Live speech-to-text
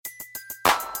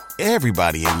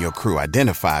Everybody in your crew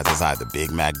identifies as either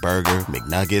Big Mac Burger,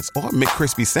 McNuggets, or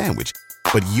McCrispy Sandwich.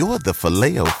 But you're the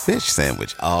Filet-O-Fish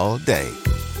Sandwich all day.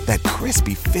 That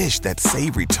crispy fish, that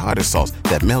savory tartar sauce,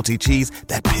 that melty cheese,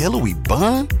 that pillowy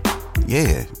bun.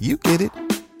 Yeah, you get it.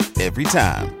 Every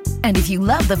time. And if you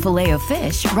love the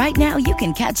Filet-O-Fish, right now you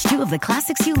can catch two of the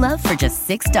classics you love for just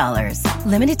 $6.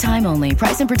 Limited time only.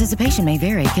 Price and participation may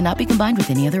vary. Cannot be combined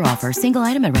with any other offer. Single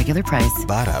item at regular price.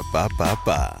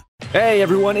 Ba-da-ba-ba-ba. Hey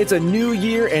everyone, it's a new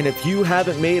year, and if you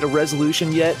haven't made a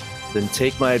resolution yet, then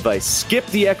take my advice. Skip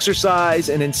the exercise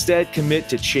and instead commit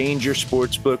to change your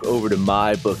sportsbook over to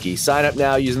MyBookie. Sign up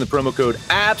now using the promo code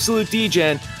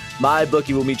AbsoluteDGen.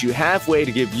 MyBookie will meet you halfway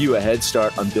to give you a head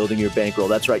start on building your bankroll.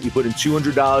 That's right, you put in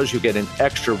 $200, you'll get an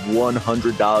extra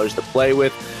 $100 to play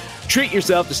with. Treat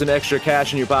yourself to some extra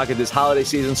cash in your pocket this holiday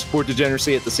season. Support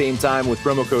degeneracy at the same time with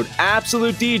promo code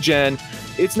AbsoluteDGen.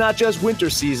 It's not just winter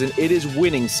season, it is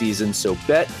winning season. So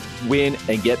bet, win,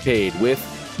 and get paid with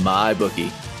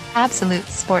MyBookie. Absolute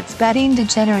sports betting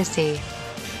degeneracy.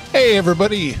 Hey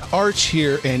everybody, Arch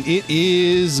here, and it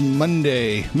is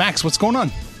Monday. Max, what's going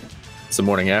on? It's the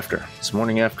morning after. It's the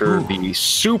morning after the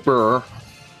super,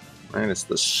 and it's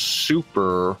the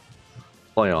super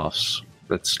playoffs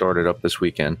that started up this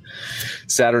weekend.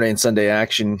 Saturday and Sunday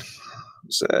action.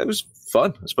 It was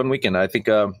fun. It was a fun weekend. I think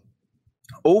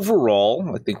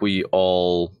overall, I think we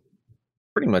all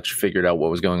pretty much figured out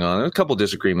what was going on. There were a couple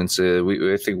disagreements. I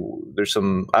think there's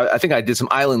some. I think I did some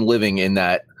island living in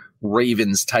that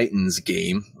Ravens-Titans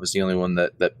game. I was the only one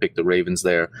that picked the Ravens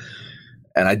there.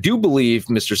 And I do believe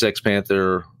Mr. Sex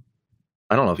Panther,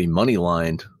 I don't know if he money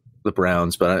lined the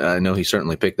Browns, but I know he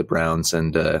certainly picked the Browns,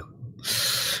 and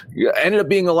ended up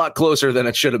being a lot closer than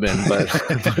it should have been. But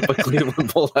Cleveland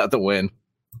pulled out the win.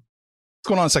 What's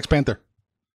going on, Sex Panther?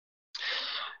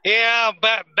 Yeah,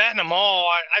 betting them all.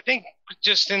 I think I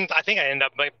ended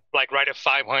up like right at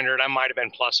 500. I might have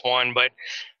been +1, but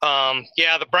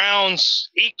yeah, the Browns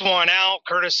eked one out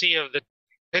courtesy of the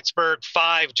Pittsburgh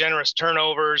 5 generous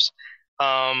turnovers.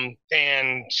 And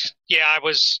yeah, I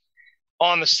was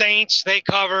on the Saints. They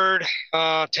covered.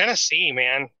 Tennessee,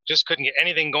 man, just couldn't get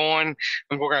anything going.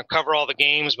 And we're going to cover all the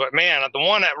games, but man, the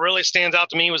one that really stands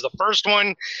out to me was the first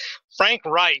one. Frank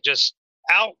Wright just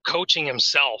out coaching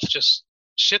himself, just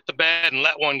shit the bed and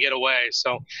let one get away.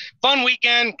 So fun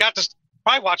weekend. Got to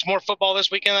probably watch more football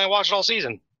this weekend than I watched all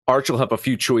season. Arch will have a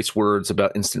few choice words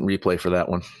about instant replay for that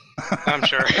one. I'm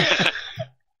sure.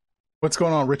 What's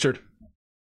going on, Richard?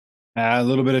 A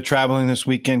little bit of traveling this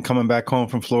weekend, coming back home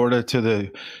from Florida to the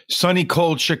sunny,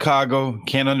 cold Chicago.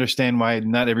 Can't understand why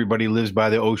not everybody lives by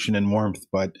the ocean and warmth,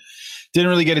 but didn't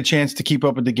really get a chance to keep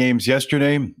up with the games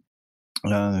yesterday.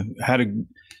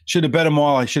 Should have bet them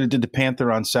all. I should have did the Panther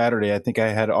on Saturday. I think I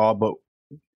had all but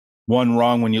one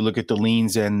wrong when you look at the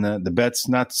leans, and the bets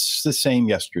not the same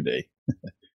yesterday.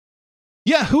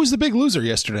 Yeah, who was the big loser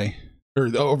yesterday? Or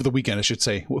over the weekend, I should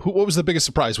say. What was the biggest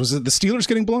surprise? Was it the Steelers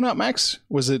getting blown out, Max?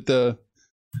 Was it your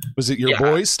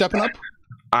boys stepping up?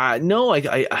 No,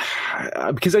 I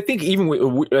because I think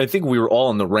I think we were all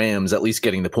on the Rams at least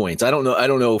getting the points. I don't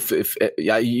know if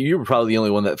you were probably the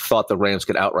only one that thought the Rams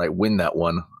could outright win that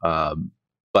one.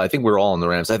 But I think we were all on the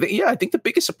Rams. I think the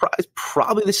biggest surprise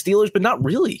probably the Steelers, but not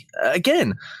really.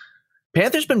 Again,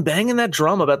 Panthers been banging that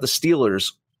drum about the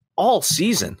Steelers all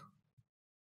season.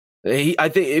 I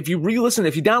think if you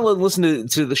download and listen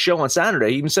to the show on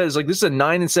Saturday, he even says like this is a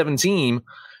 9-7 team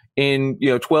in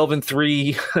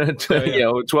 12-3,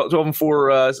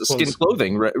 12-4 skin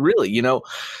clothing, really,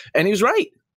 and he was right.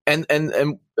 And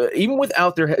even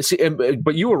without their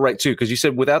but you were right too, because you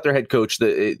said without their head coach,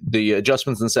 the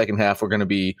adjustments in the second half were going to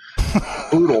be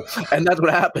brutal, and that's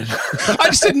what happened. I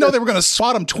just didn't know they were going to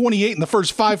swat him 28 in the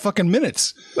first 5 fucking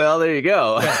minutes. Well, there you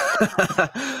go.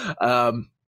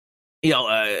 Yeah.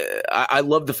 I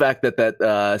love the fact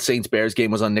that Saints Bears game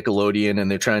was on Nickelodeon,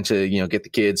 and they're trying to get the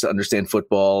kids to understand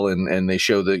football, and they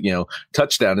show that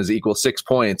touchdown is equal 6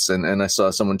 points, and I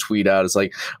saw someone tweet out, it's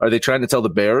like, are they trying to tell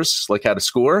the Bears like how to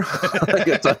score?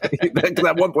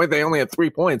 At one point they only had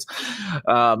 3 points.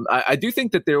 I do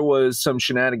think that there was some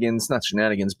not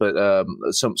shenanigans, but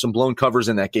some blown covers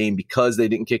in that game because they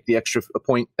didn't kick the extra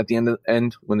point at the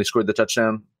end when they scored the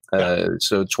touchdown.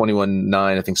 So 21-9,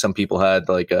 I think some people had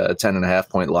like a 10.5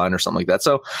 point line or something like that.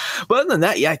 So, but other than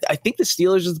that, yeah, I think the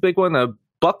Steelers is the big one.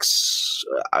 Bucks,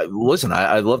 I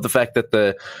love the fact that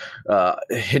the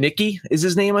Heineke is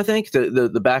his name, I think,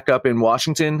 the backup in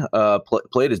Washington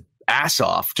played his ass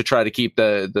off to try to keep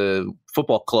the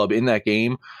football club in that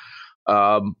game.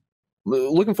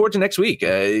 Looking forward to next week.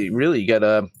 Really, you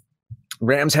got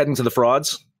Rams heading to the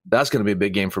Frauds. That's going to be a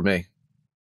big game for me.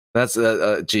 That's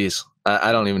geez.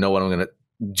 I don't even know what I'm going to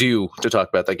due to talk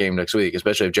about that game next week,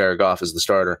 especially if Jared Goff is the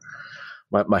starter.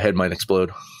 My head might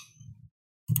explode.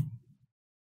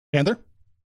 Panther?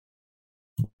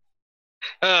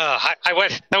 I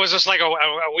went. That was just like a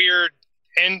weird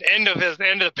end of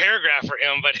the paragraph for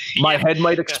him. But my head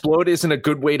might explode isn't a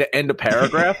good way to end a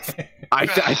paragraph. I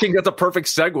think that's a perfect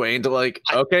segue into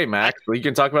okay, Max, we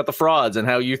can talk about the frauds and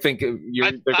how you think they're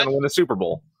going to win the Super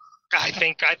Bowl. I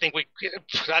think we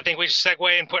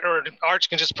segue and Arch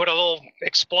can just put a little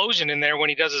explosion in there when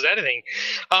he does his editing.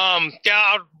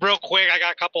 Real quick, I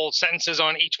got a couple sentences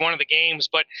on each one of the games,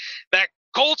 but that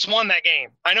Colts won that game.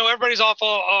 I know everybody's awful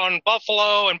on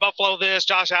Buffalo and Buffalo this,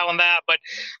 Josh Allen that, but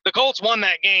the Colts won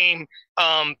that game.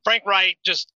 Frank Wright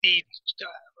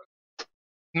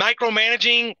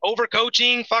micromanaging,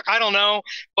 overcoaching, I don't know,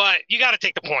 but you got to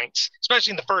take the points,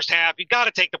 especially in the first half. You got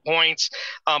to take the points.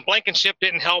 Blankenship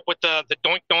didn't help with the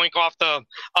doink off the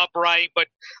upright, but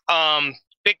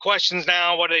big questions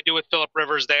now. What do they do with Phillip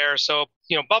Rivers there? So,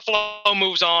 Buffalo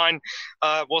moves on.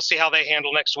 We'll see how they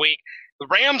handle next week. The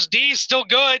Rams D is still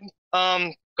good.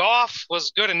 Goff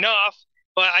was good enough,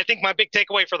 but I think my big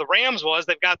takeaway for the Rams was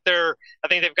they've got their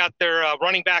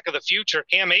running back of the future.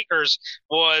 Cam Akers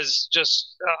was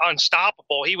just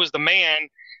unstoppable. He was the man.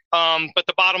 But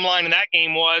the bottom line in that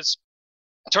game was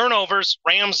turnovers.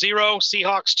 Rams 0,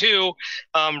 Seahawks 2.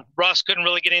 Russ couldn't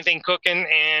really get anything cooking,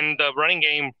 and the running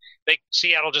game,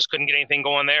 Seattle just couldn't get anything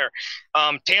going there.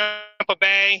 Tampa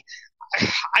Bay.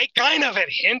 I kind of had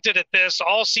hinted at this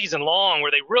all season long,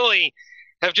 where they really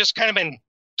have just kind of been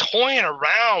toying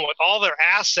around with all their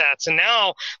assets, and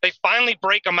now they finally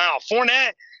break them out.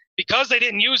 Fournette, because they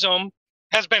didn't use him,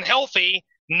 has been healthy.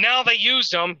 Now they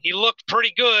used him. He looked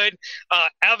pretty good.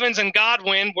 Evans and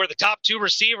Godwin were the top 2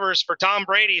 receivers for Tom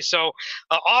Brady. So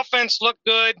offense looked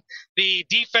good. The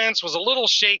defense was a little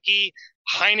shaky.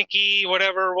 Heineke,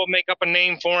 whatever, we'll make up a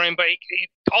name for him, but he,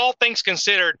 all things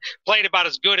considered, played about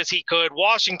as good as he could.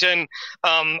 Washington,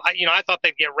 I thought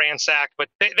they'd get ransacked, but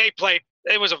they played.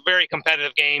 It was a very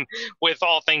competitive game with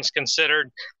all things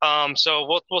considered.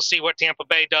 So we'll see what Tampa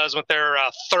Bay does with their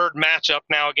third matchup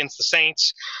now against the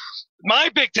Saints. My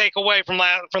big takeaway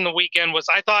from the weekend was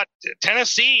I thought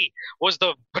Tennessee was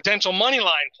the potential money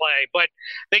line play, but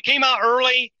they came out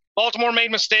early. Baltimore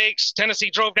made mistakes. Tennessee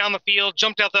drove down the field,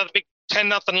 jumped out that big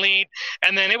 10-0 lead,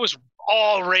 and then it was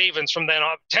all Ravens from then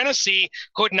on. Tennessee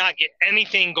could not get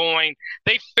anything going.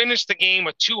 They finished the game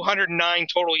with 209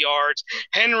 total yards.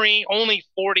 Henry only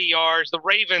 40 yards. The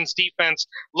Ravens defense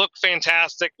looked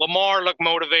fantastic. Lamar looked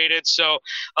motivated. So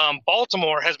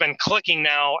Baltimore has been clicking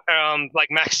now, like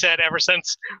Max said, ever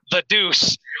since the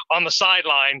deuce on the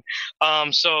sideline.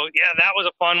 So yeah, that was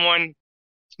a fun one.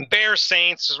 Bears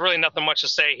Saints, there's really nothing much to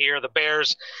say here. The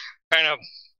Bears kind of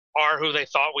are who they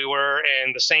thought we were,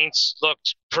 and the Saints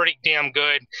looked pretty damn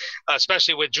good,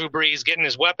 especially with Drew Brees getting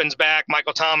his weapons back.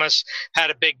 Michael Thomas had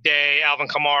a big day. Alvin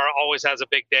Kamara always has a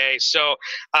big day. So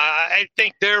I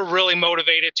think they're really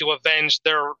motivated to avenge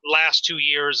their last 2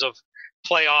 years of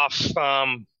playoff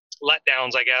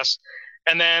letdowns, I guess.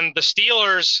 And then the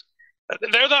Steelers,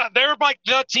 they're like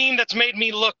the team that's made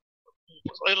me look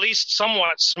at least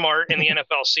somewhat smart in the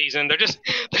NFL season. They're just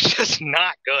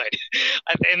not good.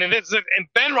 And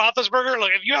Ben Roethlisberger,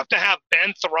 look, if you have to have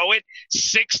Ben throw it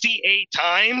 68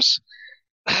 times,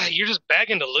 you're just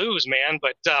begging to lose, man.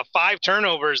 But 5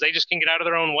 turnovers, they just can get out of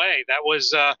their own way. That was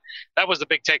the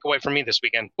big takeaway for me this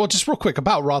weekend. Well, just real quick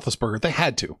about Roethlisberger, they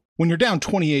had to. When you're down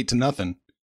 28-0,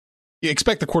 you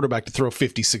expect the quarterback to throw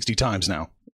 50, 60 times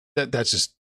now. That's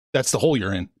the hole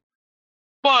you're in.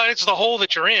 Well, it's the hole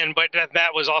that you're in, but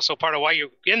that was also part of why you're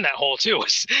in that hole, too,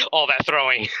 was all that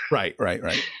throwing. Right.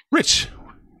 Rich,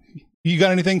 you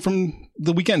got anything from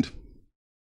the weekend?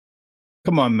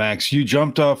 Come on, Max. You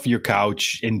jumped off your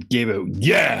couch and gave it,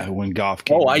 yeah, when Goff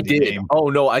came. Oh, I did. Game.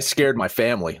 Oh, no, I scared my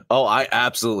family. Oh, I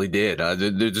absolutely did.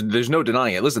 There's no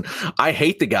denying it. Listen, I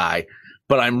hate the guy,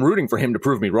 but I'm rooting for him to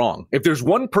prove me wrong. If there's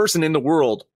one person in the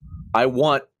world I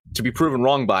want to be proven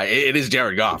wrong by, it is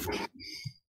Jared Goff.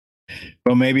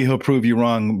 Well, maybe he'll prove you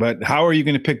wrong, but how are you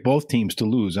going to pick both teams to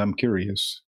lose? I'm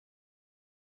curious.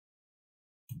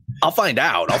 I'll find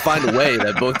out. I'll find a way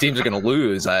that both teams are going to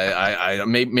lose.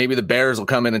 Maybe the Bears will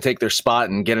come in and take their spot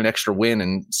and get an extra win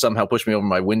and somehow push me over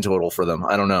my win total for them.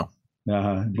 I don't know.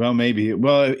 Well, maybe.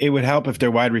 Well, it would help if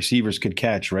their wide receivers could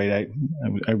catch, right?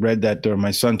 I read that, or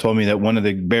my son told me that one of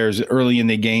the Bears early in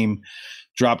the game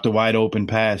dropped a wide open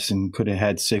pass and could have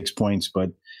had 6 points,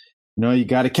 but you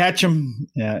got to catch them.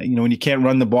 When you can't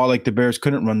run the ball like the Bears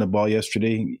couldn't run the ball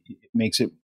yesterday, it makes it,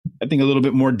 I think, a little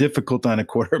bit more difficult on a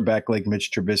quarterback like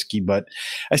Mitch Trubisky. But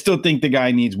I still think the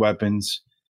guy needs weapons.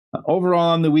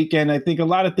 Overall on the weekend, I think a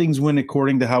lot of things went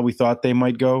according to how we thought they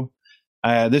might go.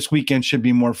 This weekend should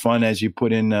be more fun as you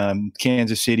put in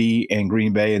Kansas City and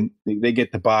Green Bay, and they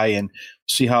get to bye and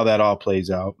see how that all plays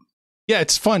out. Yeah,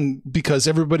 it's fun because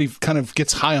everybody kind of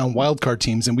gets high on wildcard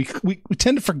teams, and we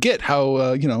tend to forget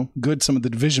how good some of the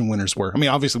division winners were. I mean,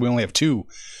 obviously we only have 2,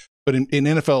 but in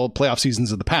NFL playoff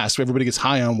seasons of the past, everybody gets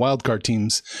high on wildcard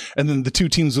teams, and then the 2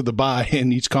 teams with the bye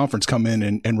in each conference come in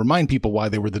and remind people why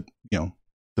they were the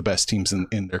best teams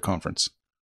in their conference.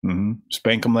 Mm-hmm.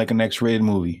 Spank them like an X-rated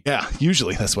movie. Yeah,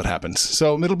 usually that's what happens.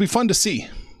 So it'll be fun to see.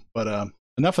 But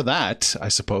enough of that, I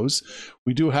suppose.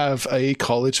 We do have a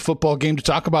college football game to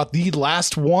talk about, the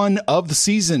last one of the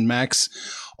season, Max.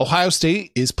 Ohio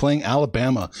State is playing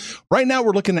Alabama. Right now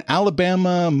we're looking at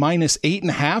Alabama minus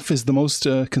 8.5 is the most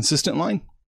consistent line.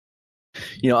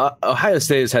 Ohio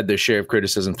State has had their share of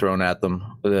criticism thrown at them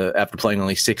after playing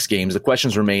only 6 games. The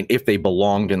questions remain if they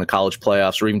belonged in the college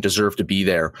playoffs or even deserve to be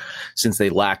there, since they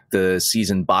lack the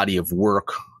seasoned body of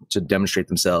work to demonstrate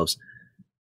themselves.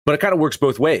 But it kind of works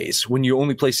both ways. When you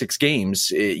only play 6 games,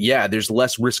 there's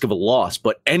less risk of a loss,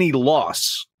 but any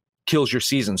loss kills your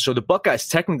season. So the Buckeyes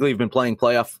technically have been playing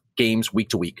playoff games week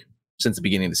to week since the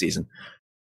beginning of the season.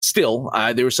 Still,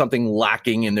 there was something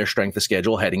lacking in their strength of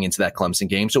schedule heading into that Clemson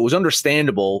game. So it was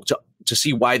understandable to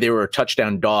see why they were a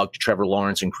touchdown dog to Trevor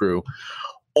Lawrence and crew.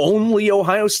 Only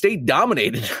Ohio State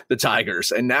dominated the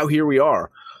Tigers, and now here we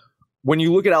are. When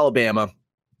you look at Alabama,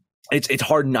 it's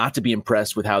hard not to be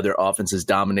impressed with how their offense has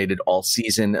dominated all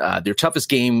season. Their toughest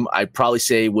game, I'd probably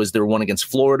say, was their one against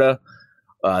Florida.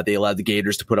 They allowed the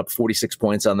Gators to put up 46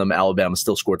 points on them. Alabama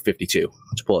still scored 52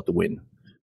 to pull out the win.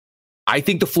 I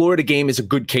think the Florida game is a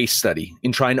good case study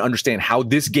in trying to understand how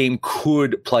this game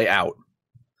could play out.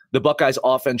 The Buckeyes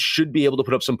offense should be able to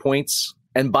put up some points.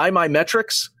 And by my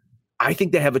metrics, I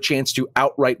think they have a chance to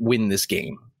outright win this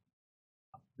game.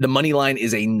 The money line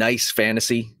is a nice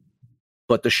fantasy,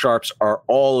 but the sharps are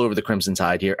all over the Crimson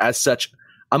Tide here. As such,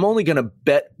 I'm only going to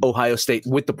bet Ohio State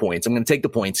with the points. I'm going to take the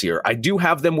points here. I do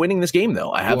have them winning this game,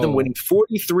 though. I have them winning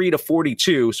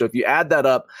 43-42. So if you add that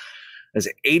up, there's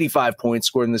 85 points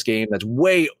scored in this game. That's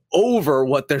way over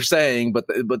what they're saying, but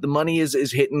the money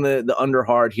is hitting the under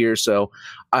hard here. So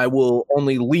I will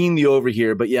only lean the over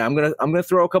here. But yeah, I'm gonna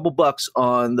throw a couple bucks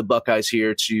on the Buckeyes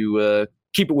here to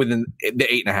keep it within the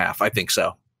 8.5. I think so.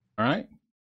 All right.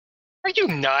 Are you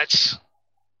nuts?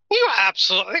 You're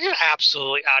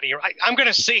absolutely out of here. I'm going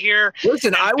to sit here.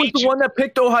 Listen, I was the one that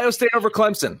picked Ohio State over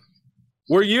Clemson.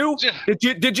 Were you?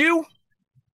 Did you?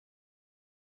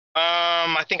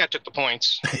 I think I took the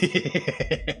points.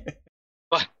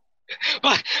 but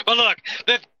look,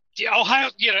 Ohio,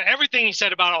 everything he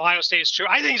said about Ohio State is true.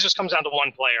 I think it just comes down to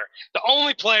one player. The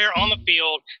only player on the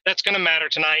field that's going to matter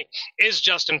tonight is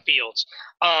Justin Fields.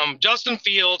 Justin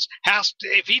Fields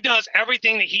if he does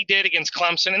everything that he did against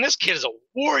Clemson, and this kid is a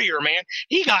warrior, man.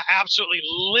 He got absolutely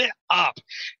lit up,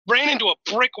 ran into a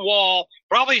brick wall,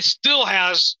 probably still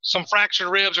has some fractured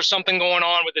ribs or something going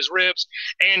on with his ribs,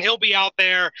 and he'll be out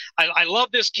there. I love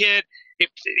this kid. If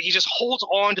he just holds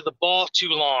on to the ball too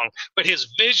long, but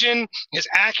his vision, his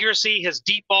accuracy, his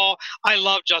deep ball, I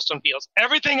love Justin Fields.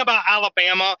 Everything about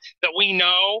Alabama that we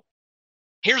know,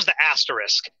 here's the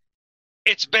asterisk.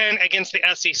 It's been against the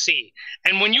SEC.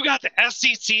 And when you got the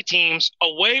SEC teams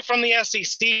away from the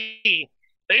SEC,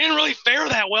 they didn't really fare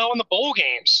that well in the bowl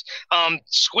games.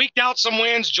 Squeaked out some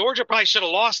wins. Georgia probably should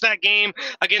have lost that game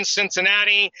against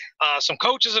Cincinnati. Some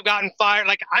coaches have gotten fired.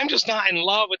 I'm just not in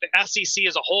love with the SEC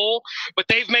as a whole, but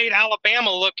they've made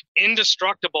Alabama look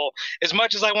indestructible. As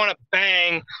much as I want to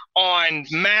bang on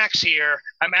Max here,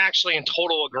 I'm actually in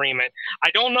total agreement.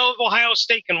 I don't know if Ohio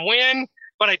State can win,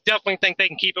 but I definitely think they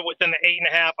can keep it within the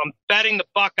 8.5. I'm betting the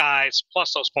Buckeyes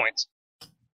plus those points.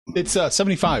 It's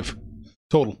 75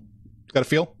 total. Got a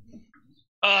feel?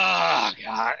 Oh,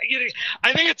 God.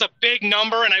 I think it's a big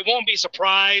number, and I won't be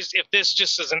surprised if this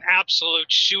just is an absolute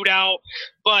shootout.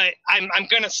 But I'm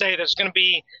going to say there's going to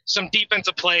be some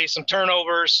defensive play, some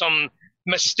turnovers, some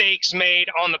mistakes made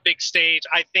on the big stage.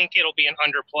 I think it'll be an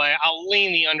underplay. I'll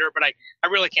lean the under, but I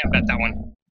really can't bet that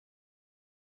one.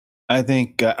 I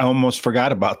think I almost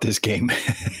forgot about this game.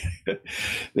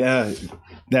 Yeah,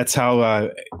 that's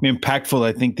how impactful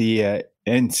I think the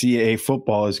NCAA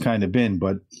football has kind of been.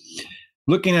 But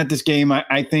looking at this game,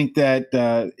 I think that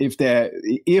if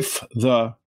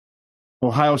the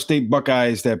Ohio State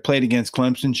Buckeyes that played against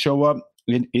Clemson show up,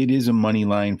 it is a money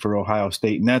line for Ohio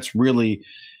State. And that's really,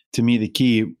 to me, the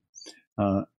key.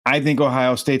 I think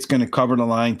Ohio State's going to cover the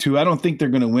line too. I don't think they're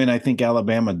going to win. I think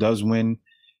Alabama does win.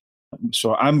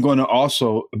 So I'm going to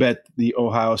also bet the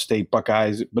Ohio State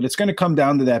Buckeyes, but it's going to come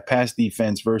down to that pass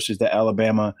defense versus the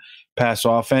Alabama pass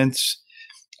offense.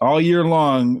 All year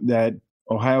long, that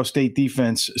Ohio State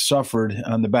defense suffered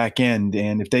on the back end,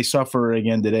 and if they suffer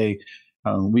again today,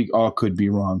 we all could be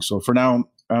wrong. So for now,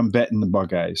 I'm betting the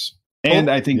Buckeyes. And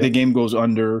I think the game goes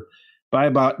under by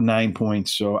about 9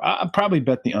 points. So I'll probably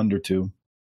bet the under too.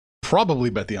 Probably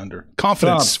bet the under.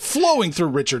 Confidence flowing through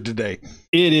Richard today.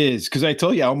 It is, because I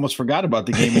told you I almost forgot about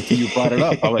the game until you brought it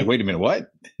up. I'm like, wait a minute,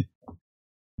 what?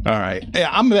 All right. Yeah,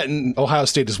 I'm betting Ohio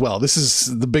State as well. This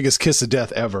is the biggest kiss of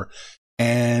death ever.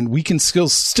 And we can still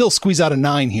squeeze out a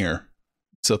 9 here.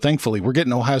 So thankfully, we're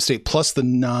getting Ohio State plus the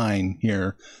 9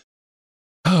 here.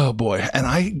 Oh, boy. And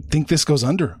I think this goes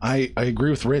under. I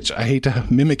agree with Rich. I hate to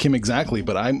mimic him exactly,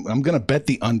 but I'm going to bet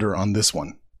the under on this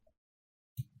one.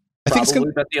 I think it's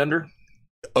gonna bet the under.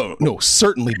 Oh no,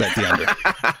 certainly bet the under.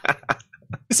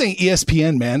 This ain't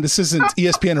ESPN, man. This isn't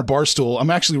ESPN or Barstool.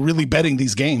 I'm actually really betting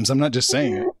these games. I'm not just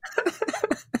saying it.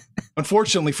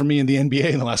 Unfortunately for me in the NBA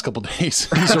in the last couple of days,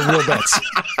 these are real bets.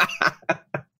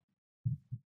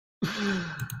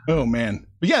 Oh man,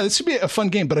 but yeah, this should be a fun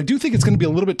game. But I do think it's going to be a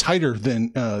little bit tighter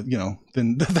than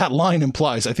than that line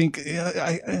implies. I think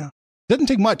it doesn't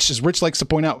take much, as Rich likes to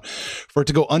point out, for it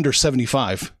to go under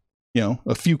 75.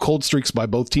 A few cold streaks by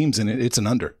both teams, and it's an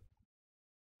under.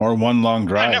 Or one long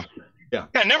drive. Yeah,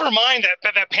 never mind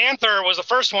that Panther was the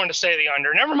first one to say the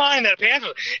under. Never mind that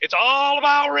Panther. It's all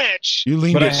about Rich. You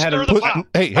leaned but it. I had a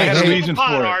reason for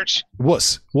it. Arch.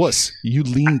 Wuss. You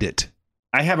leaned it.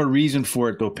 I have a reason for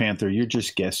it, though, Panther. You're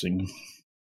just guessing.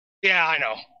 Yeah, I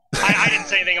know. I didn't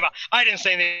say anything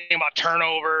about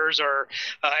turnovers or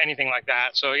anything like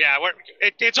that. So yeah,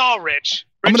 it's all Rich.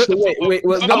 Let's go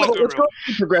through the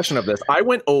progression of this. I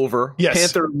went over. Yes.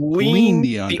 Panther leaned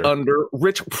the under.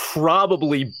 Rich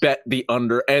probably bet the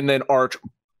under, and then Arch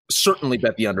certainly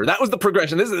bet the under. That was the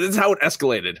progression. This is how it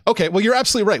escalated. Okay, well, you're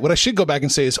absolutely right. What I should go back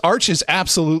and say is Arch is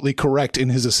absolutely correct in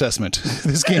his assessment.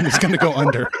 This game is going to go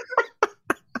under.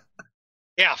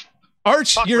 Yeah.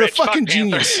 Arch, you're Rich, a fucking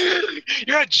genius.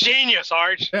 You're a genius,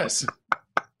 Arch. Yes.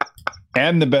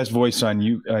 And the best voice on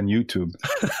YouTube.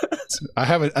 I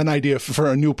have an idea for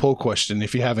a new poll question.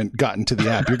 If you haven't gotten to the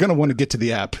app, you're going to want to get to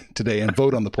the app today and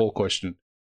vote on the poll question.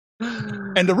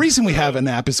 And the reason we have an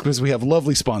app is because we have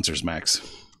lovely sponsors, Max.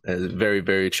 That is very,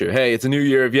 very true. Hey, it's a new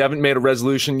year. If you haven't made a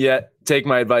resolution yet, take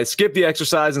my advice. Skip the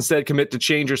exercise. Instead, commit to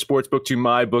change your sportsbook to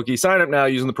MyBookie. Sign up now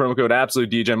using the promo code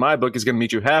AbsoluteDJ. MyBookie is going to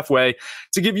meet you halfway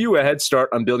to give you a head start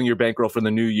on building your bankroll for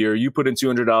the new year. You put in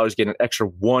 $200, get an extra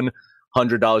 $100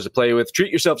 to play with.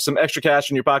 Treat yourself to some extra cash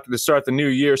in your pocket to start the new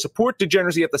year. Support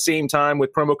degeneracy at the same time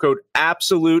with promo code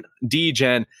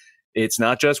AbsoluteDGen. It's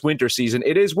not just winter season.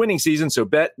 It is winning season. So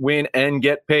bet, win, and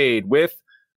get paid with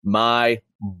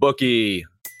MyBookie.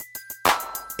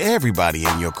 Everybody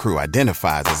in your crew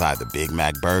identifies as either Big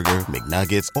Mac Burger,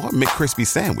 McNuggets, or McCrispy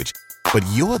Sandwich. But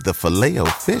you're the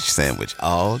Filet-O-Fish Sandwich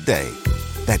all day.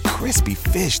 That crispy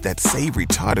fish, that savory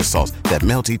tartar sauce, that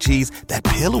melty cheese, that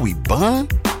pillowy bun.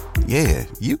 Yeah,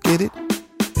 you get it.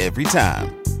 Every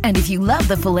time. And if you love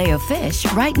the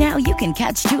Filet-O-Fish, right now you can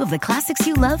catch 2 of the classics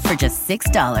you love for just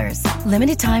 $6.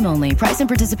 Limited time only. Price and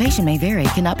participation may vary.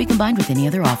 Cannot be combined with any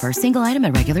other offer. Single item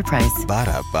at regular price.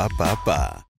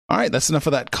 Ba-da-ba-ba-ba. All right, that's enough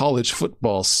of that college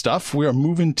football stuff. We are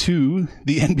moving to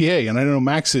the NBA, and I know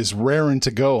Max is raring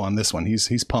to go on this one.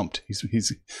 He's pumped.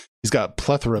 He's got a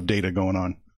plethora of data going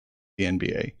on the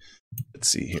NBA. Let's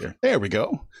see here. There we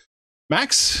go.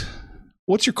 Max,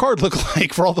 what's your card look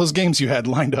like for all those games you had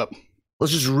lined up?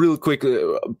 Let's just real quick.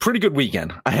 Pretty good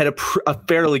weekend. I had a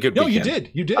fairly good weekend. No,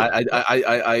 you did.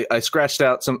 I scratched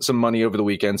out some money over the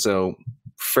weekend, so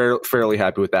fairly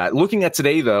happy with that. Looking at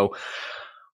today, though,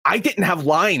 I didn't have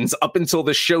lines up until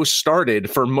the show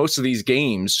started for most of these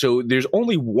games. So there's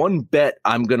only one bet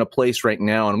I'm going to place right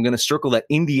now, and I'm going to circle that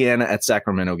Indiana at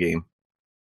Sacramento game.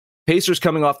 Pacers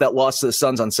coming off that loss to the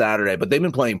Suns on Saturday, but they've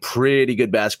been playing pretty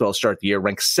good basketball to start the year,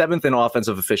 ranked 7th in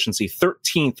offensive efficiency,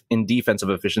 13th in defensive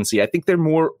efficiency. I think they're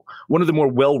one of the more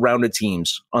well-rounded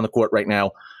teams on the court right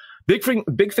now. Big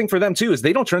thing for them, too, is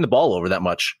they don't turn the ball over that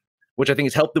much, which I think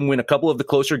has helped them win a couple of the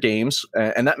closer games,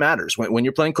 and that matters. When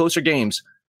you're playing closer games,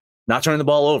 not turning the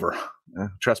ball over.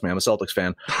 Trust me, I'm a Celtics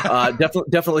fan.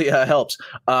 Definitely helps.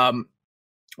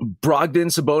 Brogdon,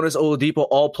 Sabonis, Oladipo,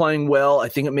 all playing well. I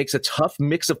think it makes a tough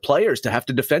mix of players to have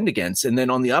to defend against. And then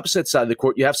on the opposite side of the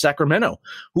court, you have Sacramento,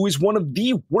 who is one of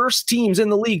the worst teams in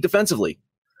the league defensively,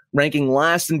 ranking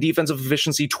last in defensive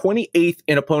efficiency, 28th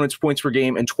in opponents' points per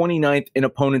game, and 29th in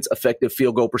opponents' effective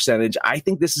field goal percentage. I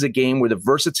think this is a game where the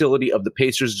versatility of the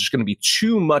Pacers is just going to be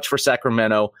too much for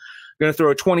Sacramento. going to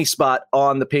throw a 20 spot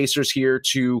on the Pacers here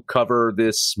to cover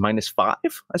this -5.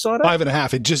 I saw it at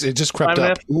 5.5. It just crept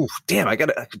up. Ooh, damn, I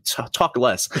gotta talk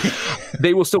less.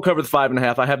 They will still cover the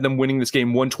 5.5. I have them winning this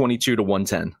game 122 to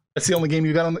 110. That's the only game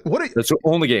you got on. That's the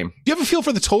only game. Do you have a feel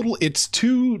for the total? It's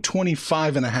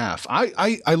 225.5.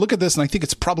 I look at this and I think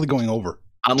it's probably going over.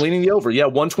 I'm leaning the over. Yeah,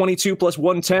 122 plus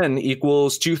 110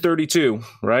 equals 232,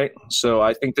 right? So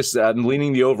I think I'm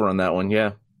leaning the over on that one.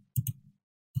 Yeah.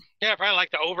 Yeah, I probably like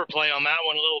the overplay on that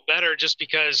one a little better just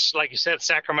because, like you said,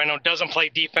 Sacramento doesn't play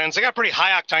defense. They got pretty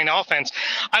high-octane offense.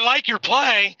 I like your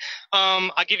play.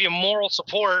 I give you moral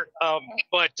support,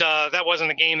 but that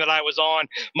wasn't the game that I was on.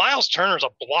 Miles Turner's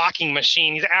a blocking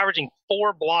machine. He's averaging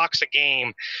 4 blocks a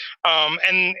game.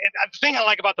 And the thing I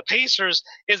like about the Pacers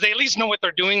is they at least know what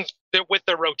they're doing with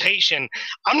their rotation.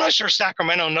 I'm not sure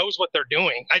Sacramento knows what they're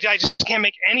doing. I just can't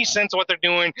make any sense of what they're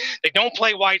doing. They don't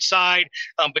play Whiteside.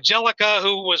 Bjelica,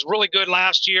 who was really good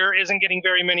last year, isn't getting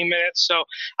very many minutes. So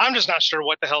I'm just not sure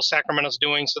what the hell Sacramento's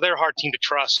doing. So they're a hard team to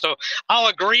trust. So I'll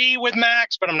agree with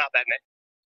Max, but I'm not betting it.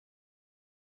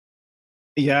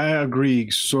 Yeah, I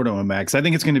agree sort of on Max. I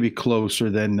think it's going to be closer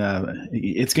than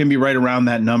it's going to be right around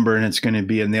that number, and it's going to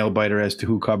be a nail biter as to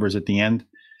who covers at the end.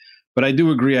 But I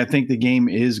do agree. I think the game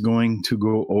is going to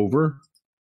go over.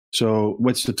 So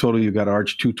what's the total you got,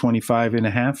 Arch?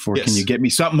 225.5? Or Yes. Can you get me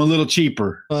something a little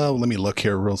cheaper? Let me look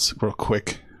here real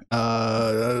quick.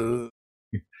 Because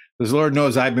Lord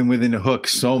knows I've been within a hook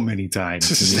so many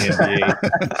times in the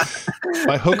NBA.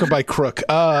 By hook or by crook?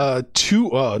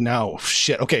 Now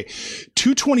shit. Okay,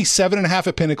 227.5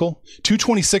 at Pinnacle,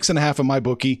 226.5 at my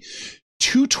bookie,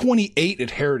 228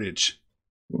 at Heritage.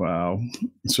 Wow.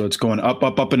 So it's going up,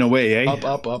 and away, eh?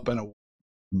 Up, and away.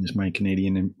 Is my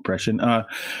Canadian impression.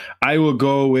 I will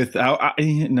go with.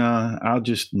 I'll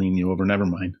just lean you over. Never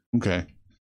mind. Okay,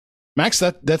 Max.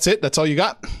 That's it. That's all you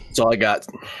got. That's all I got.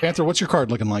 Panther, what's your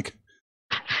card looking like?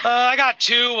 I got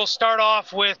 2. We'll start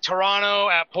off with Toronto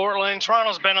at Portland.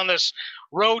 Toronto's been on this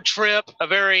road trip, a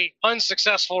very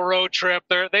unsuccessful road trip.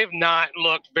 They've not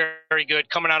looked very good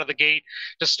coming out of the gate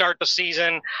to start the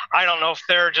season. I don't know if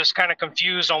they're just kind of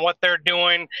confused on what they're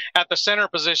doing at the center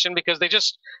position because they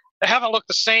haven't looked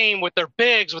the same with their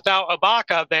bigs without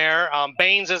Ibaka there.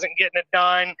 Baines isn't getting it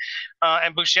done,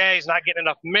 and Boucher is not getting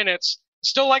enough minutes.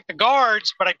 Still like the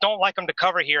guards, but I don't like them to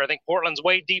cover here. I think Portland's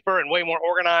way deeper and way more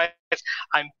organized.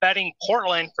 I'm betting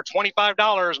Portland for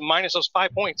 $25 minus those 5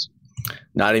 points.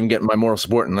 Not even getting my moral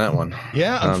support in that one.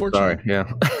 Yeah, unfortunately. Sorry,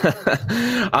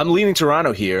 yeah. I'm leaning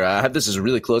Toronto here. I have this as a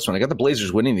really close one. I got the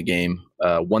Blazers winning the game,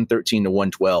 113 to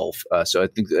 112. So I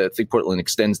think Portland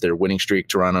extends their winning streak.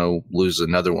 Toronto loses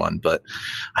another one, but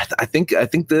I think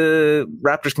the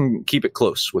Raptors can keep it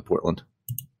close with Portland.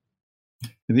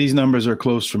 These numbers are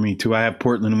close for me too. I have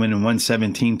Portland winning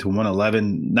 117 to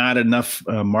 111. Not enough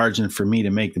margin for me to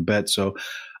make the bet. So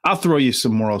I'll throw you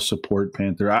some moral support,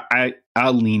 Panther.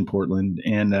 I'll lean Portland,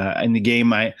 and in the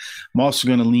game, I'm also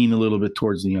going to lean a little bit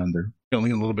towards the under. Going to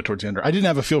lean a little bit towards the under. I didn't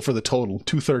have a feel for the total,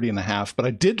 230.5, but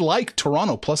I did like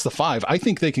Toronto plus the 5. I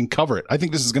think they can cover it. I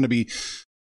think this is going to be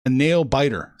a nail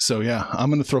biter. So yeah, I'm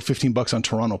going to throw $15 on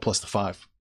Toronto plus the 5.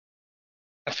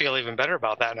 I feel even better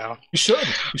about that now. You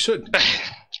should.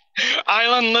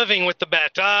 Island living with the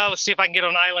bet. Let's see if I can get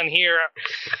on Island here.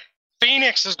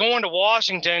 Phoenix is going to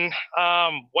Washington.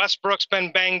 Westbrook's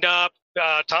been banged up.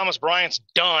 Thomas Bryant's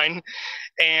done.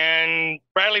 And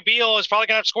Bradley Beal is probably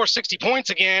going to have to score 60 points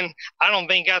again. I don't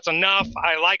think that's enough.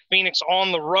 I like Phoenix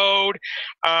on the road.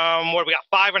 What we got,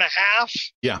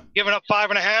 5.5? Yeah. Giving up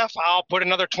 5.5. I'll put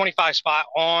another 25 spot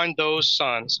on those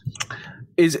Suns.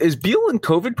 Is Beal in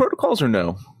COVID protocols or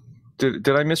no? Did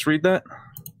I misread that?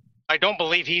 I don't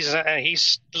believe he's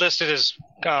listed as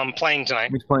playing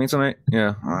tonight. He's playing tonight?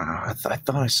 Yeah. I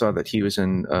thought I saw that he was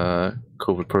in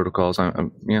COVID protocols.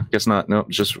 Yeah, guess not. No,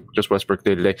 just Westbrook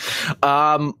day to day.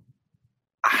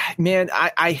 Man,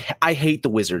 I hate the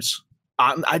Wizards.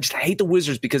 I just hate the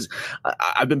Wizards because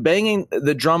I've been banging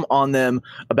the drum on them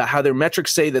about how their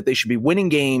metrics say that they should be winning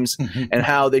games and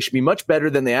how they should be much better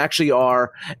than they actually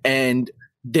are, and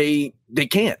they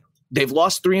can't. They've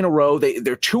lost 3 in a row.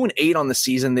 They're 2-8 on the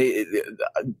season. They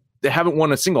haven't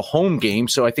won a single home game,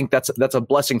 so I think that's a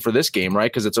blessing for this game,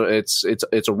 right? Because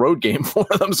it's a road game for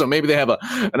them, so maybe they have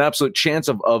an absolute chance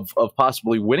of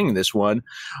possibly winning this one.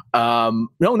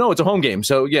 No, it's a home game,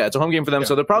 so yeah, it's a home game for them. Yeah.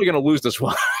 So they're probably going to lose this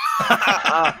one.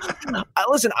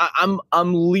 Listen,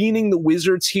 I'm leaning the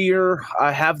Wizards here.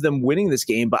 I have them winning this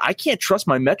game, but I can't trust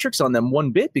my metrics on them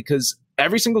one bit because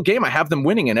every single game I have them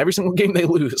winning, and every single game they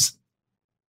lose.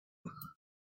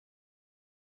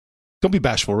 Don't be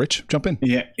bashful, Rich. Jump in.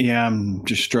 Yeah. I'm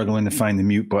just struggling to find the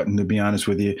mute button, to be honest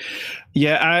with you.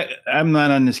 Yeah, I'm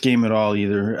not on this game at all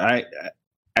either.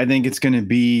 I think it's going to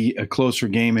be a closer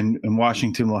game, and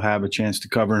Washington will have a chance to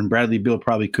cover, and Bradley Beal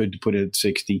probably could put it at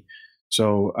 60.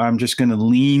 So I'm just going to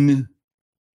lean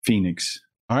Phoenix.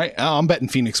 All right. I'm betting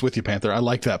Phoenix with you, Panther. I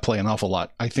like that play an awful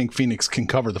lot. I think Phoenix can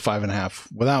cover the 5.5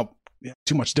 without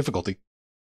too much difficulty.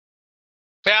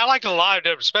 Yeah, I like it a lot,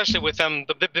 especially with them.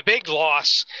 The big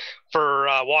loss for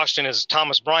Washington is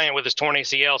Thomas Bryant with his torn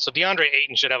ACL. So DeAndre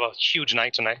Ayton should have a huge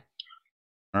night tonight.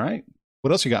 All right.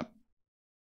 What else you got?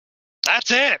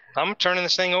 That's it. I'm turning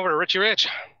this thing over to Richie Rich.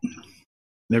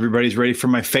 Everybody's ready for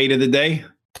my fate of the day?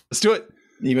 Let's do it.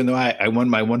 Even though I won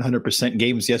my 100%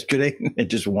 games yesterday, it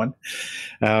just won.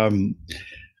 I'm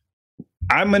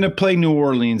going to play New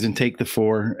Orleans and take the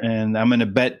 4, and I'm going to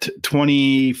bet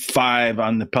 25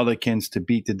 on the Pelicans to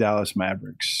beat the Dallas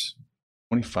Mavericks.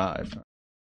 25.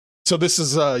 So this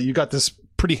is you got this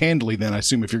pretty handily then, I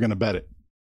assume, if you're going to bet it.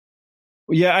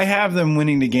 Yeah, I have them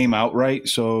winning the game outright,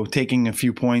 so taking a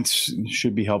few points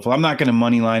should be helpful. I'm not going to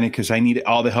money line it because I need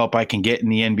all the help I can get in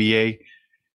the NBA.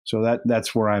 So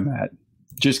that's where I'm at.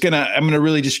 I'm gonna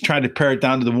really just try to pare it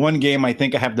down to the one game I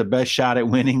think I have the best shot at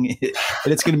winning.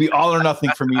 And it's gonna be all or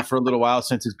nothing for me for a little while,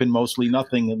 since it's been mostly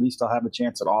nothing. At least I'll have a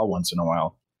chance at all once in a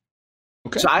while.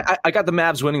 Okay. So I got the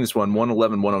Mavs winning this one,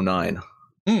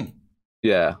 111-109.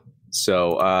 Yeah.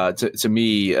 So to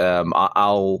me,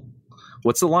 I'll.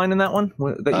 What's the line in that one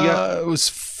that you got? It was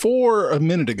 4 a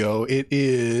minute ago. It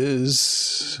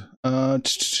is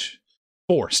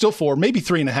 4, still 4, maybe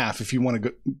 3.5 if you want to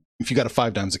go. If you got a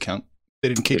 5 dimes account, they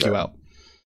didn't kick you out.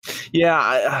 Yeah,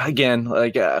 I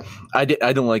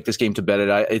don't like this game to bet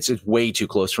it. It's way too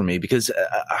close for me because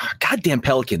goddamn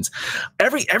Pelicans.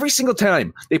 Every single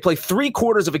time they play 3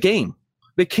 quarters of a game,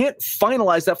 they can't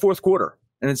finalize that 4th quarter,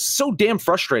 and it's so damn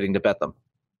frustrating to bet them.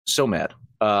 So mad.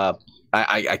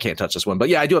 I can't touch this one, but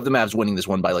yeah, I do have the Mavs winning this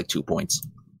one by like 2 points.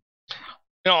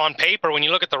 On paper, when you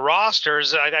look at the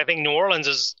rosters, I think New Orleans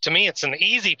is, to me, it's an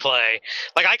easy play.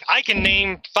 Like I can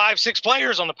name 5-6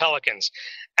 players on the Pelicans.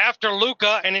 After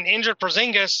Luka and an injured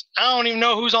Porzingis, I don't even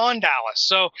know who's on Dallas.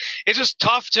 So it's just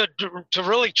tough to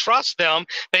really trust them.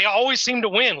 They always seem to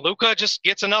win. Luka just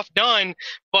gets enough done.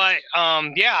 But,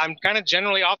 yeah, I'm kind of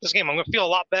generally off this game. I'm going to feel a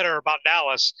lot better about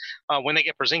Dallas when they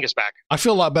get Porzingis back. I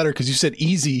feel a lot better because you said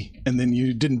easy and then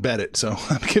you didn't bet it. So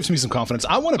that gives me some confidence.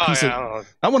 I want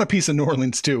a piece of New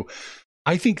Orleans too.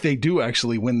 I think they do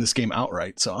actually win this game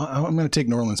outright. So I'm going to take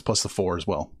New Orleans plus the 4 as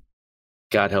well.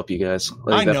 God help you guys.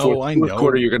 Like I know. Fourth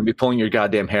quarter, you're going to be pulling your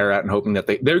goddamn hair out and hoping that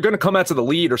they're going to come out to the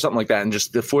lead or something like that. And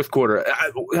just the 4th quarter.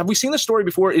 Have we seen this story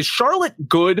before? Is Charlotte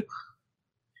good?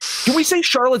 Can we say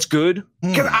Charlotte's good?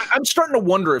 I'm starting to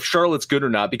wonder if Charlotte's good or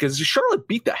not, because Charlotte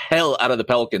beat the hell out of the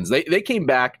Pelicans. They came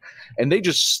back and they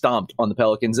just stomped on the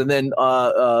Pelicans. And then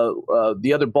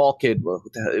the other ball kid,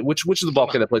 which is the ball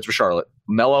kid that plays for Charlotte?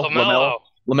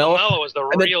 LaMelo is the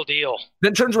real deal.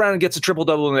 Then turns around and gets a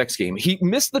triple-double in the next game. He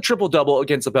missed the triple-double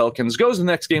against the Pelicans, goes to the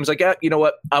next game, is like, you know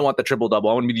what? I want the triple-double.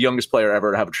 I want to be the youngest player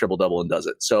ever to have a triple-double, and does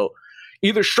it. So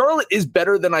either Charlotte is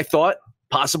better than I thought,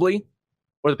 possibly,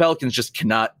 or the Pelicans just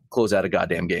cannot close out a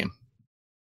goddamn game.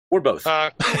 Or both.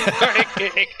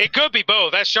 It could be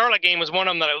both. That Charlotte game was one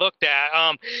of them that I looked at.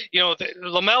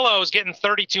 LaMelo is getting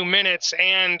 32 minutes,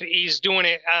 and he's doing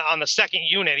it on the second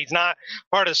unit. He's not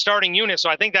part of the starting unit, so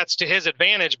I think that's to his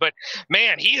advantage. But,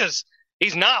 man, he's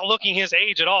not looking his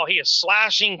age at all. He is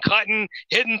slashing, cutting,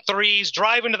 hitting threes,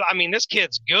 driving to the – this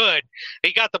kid's good.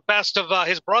 He got the best of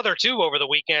his brother, too, over the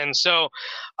weekend. So,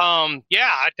 I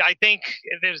think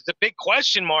there's the big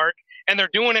question mark. And they're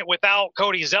doing it without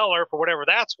Cody Zeller for whatever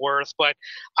that's worth. But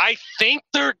I think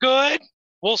they're good.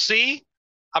 We'll see.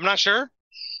 I'm not sure.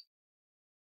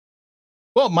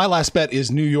 Well, my last bet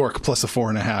is New York plus a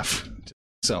 4.5.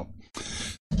 So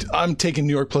I'm taking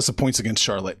New York plus the points against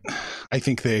Charlotte. I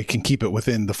think they can keep it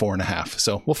within the 4.5.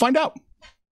 So we'll find out.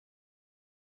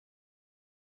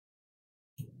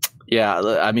 Yeah,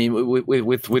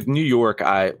 with New York,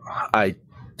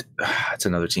 it's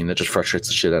another team that just frustrates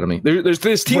the shit out of me. There's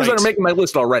teams that are making my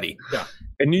list already. Yeah.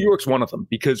 And New York's one of them,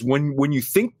 because when you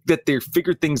think that they've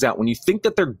figured things out, when you think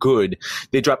that they're good,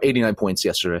 they dropped 89 points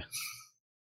yesterday.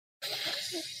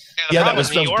 Yeah, that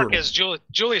was New York is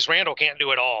Julius Randle can't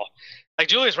do it all. Like,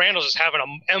 Julius Randle's just having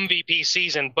an MVP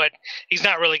season, but he's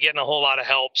not really getting a whole lot of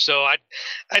help. So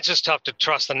it's just tough to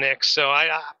trust the Knicks. So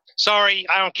sorry,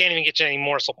 can't even get you any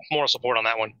more support on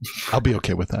that one. I'll be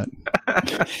okay with that.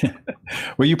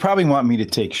 Well, you probably want me to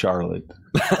take Charlotte,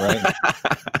 right?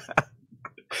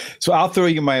 So I'll throw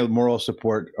you my moral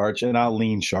support, Arch, and I'll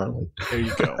lean Charlotte. There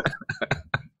you go.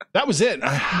 That was it.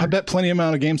 I bet plenty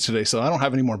amount of games today, so I don't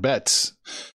have any more bets.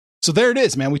 So there it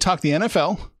is, man. We talked the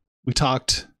NFL. We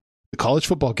talked the college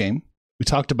football game. We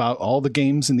talked about all the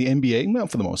games in the NBA. Well,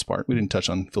 for the most part, we didn't touch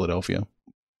on Philadelphia.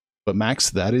 But Max,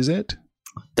 that is it.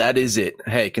 That is it.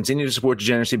 Hey, continue to support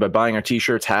Degeneracy by buying our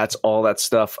t-shirts, hats, all that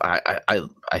stuff. I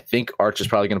think Arch is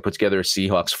probably going to put together a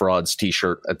Seahawks frauds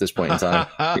t-shirt at this point in time.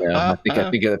 Yeah, I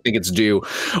think it's due.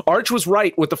 Arch was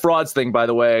right with the frauds thing, by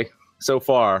the way. So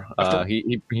far,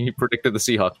 he predicted the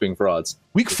Seahawks being frauds.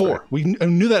 Week 4. We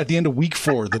knew that at the end of week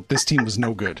 4 that this team was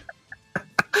no good.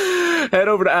 Head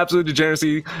over to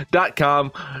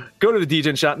AbsoluteDegeneracy.com. Go to the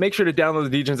Degen Shop. Make sure to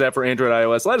download the Degens app for Android,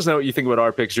 iOS. Let us know what you think about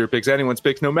our picks, your picks, anyone's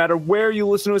picks, no matter where you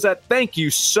listen to us at. Thank you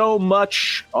so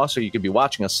much. Also, you could be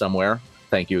watching us somewhere.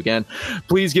 Thank you again.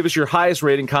 Please give us your highest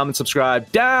rating, comment, subscribe,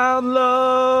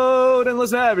 download, and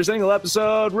listen to every single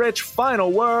episode. Rich,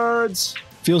 final words.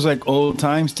 Feels like old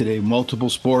times today. Multiple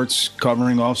sports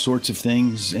covering all sorts of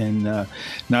things, and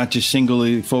not just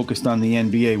singly focused on the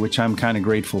NBA, which I'm kind of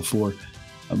grateful for.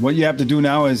 What you have to do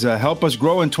now is help us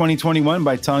grow in 2021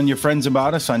 by telling your friends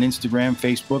about us on Instagram,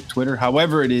 Facebook, Twitter,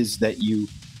 however it is that you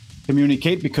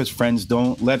communicate, because friends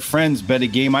don't let friends bet a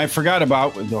game I forgot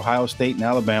about with Ohio State and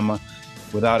Alabama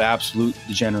without absolute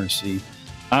degeneracy.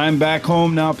 I'm back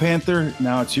home now, Panther.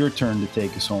 Now it's your turn to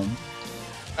take us home.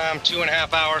 I'm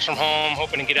 2.5 hours from home,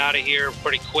 hoping to get out of here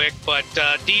pretty quick. But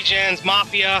Degens,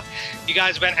 Mafia, you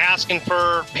guys have been asking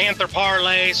for Panther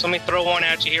parlay, so let me throw one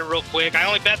at you here real quick. I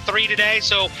only bet 3 today,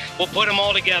 so we'll put them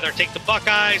all together. Take the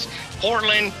Buckeyes,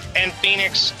 Portland, and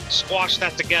Phoenix, squash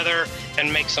that together,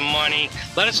 and make some money.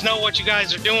 Let us know what you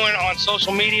guys are doing on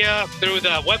social media, through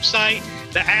the website,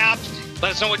 the app.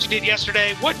 Let us know what you did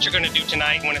yesterday, what you're going to do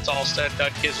tonight when it's all said,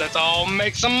 because that's all.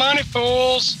 Make some money,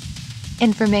 fools.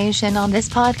 Information on this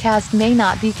podcast may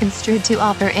not be construed to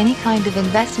offer any kind of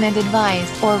investment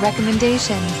advice or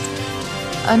recommendations.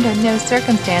 Under no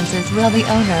circumstances will the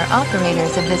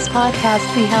owner-operators of this podcast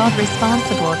be held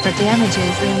responsible for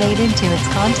damages related to its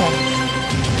contents.